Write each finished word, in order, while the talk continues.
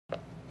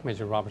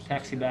Major Robert.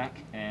 Taxi back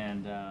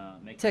and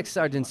Tech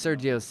Sergeant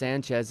Sergio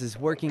Sanchez is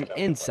working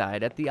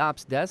inside at the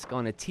ops desk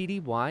on a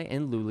TDY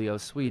in Luleå,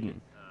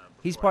 Sweden.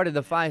 He's part of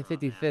the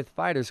 555th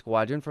Fighter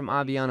Squadron from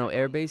Aviano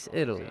Air Base,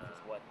 Italy.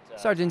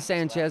 Sergeant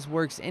Sanchez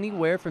works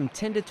anywhere from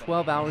 10 to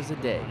 12 hours a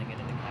day,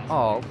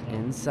 all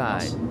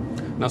inside.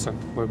 No, sir.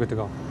 We're good to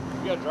go.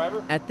 You got a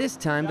driver? At this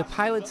time, the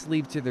pilots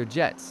leave to their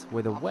jets,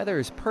 where the weather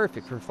is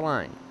perfect for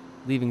flying,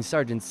 leaving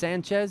Sergeant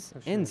Sanchez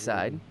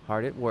inside,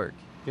 hard at work.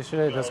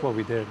 Yesterday, that's what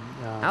we did.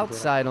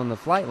 Outside on the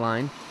flight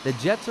line, the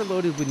jets are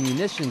loaded with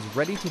munitions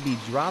ready to be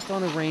dropped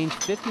on a range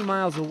 50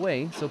 miles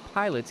away so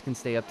pilots can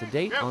stay up to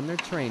date on their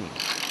training.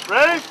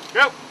 Ready?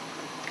 Go!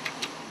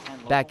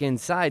 Back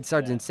inside,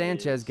 Sergeant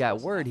Sanchez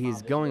got word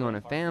he's going on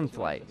a fan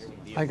flight.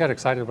 I got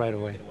excited right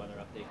away.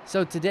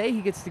 So today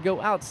he gets to go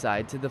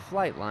outside to the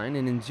flight line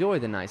and enjoy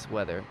the nice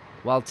weather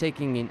while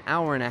taking an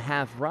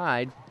hour-and-a-half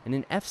ride in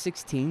an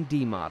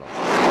F-16D model.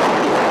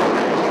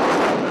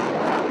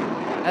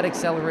 That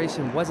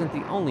acceleration wasn't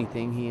the only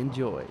thing he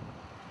enjoyed.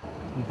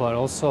 But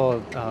also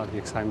the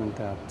excitement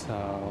that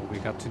we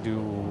got to do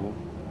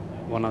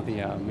one of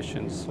the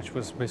missions, which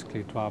was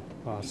basically drop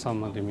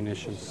some of the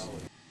munitions.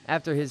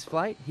 After his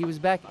flight, he was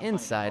back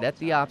inside at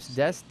the ops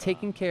desk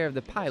taking care of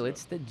the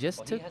pilots that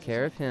just took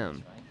care of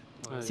him.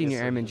 Senior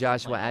Airman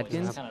Joshua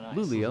Atkins,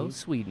 Luleå,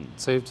 Sweden.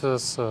 Saves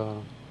us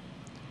a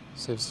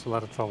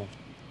lot of trouble.